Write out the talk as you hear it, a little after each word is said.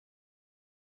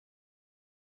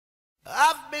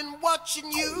I've been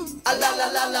watching you a la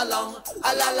la la la long,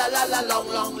 a la la la la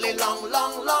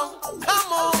long, long.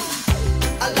 Come on,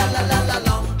 a la la la la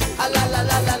long, a la la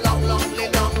la la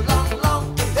long,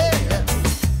 long. Hey,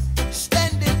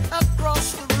 standing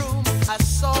across the room, I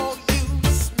saw you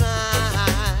smile.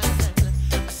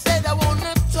 I said I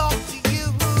wanna talk to you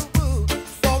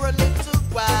for a little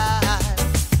while,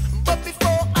 but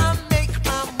before I make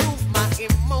my move, my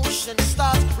emotions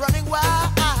start running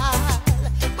wild.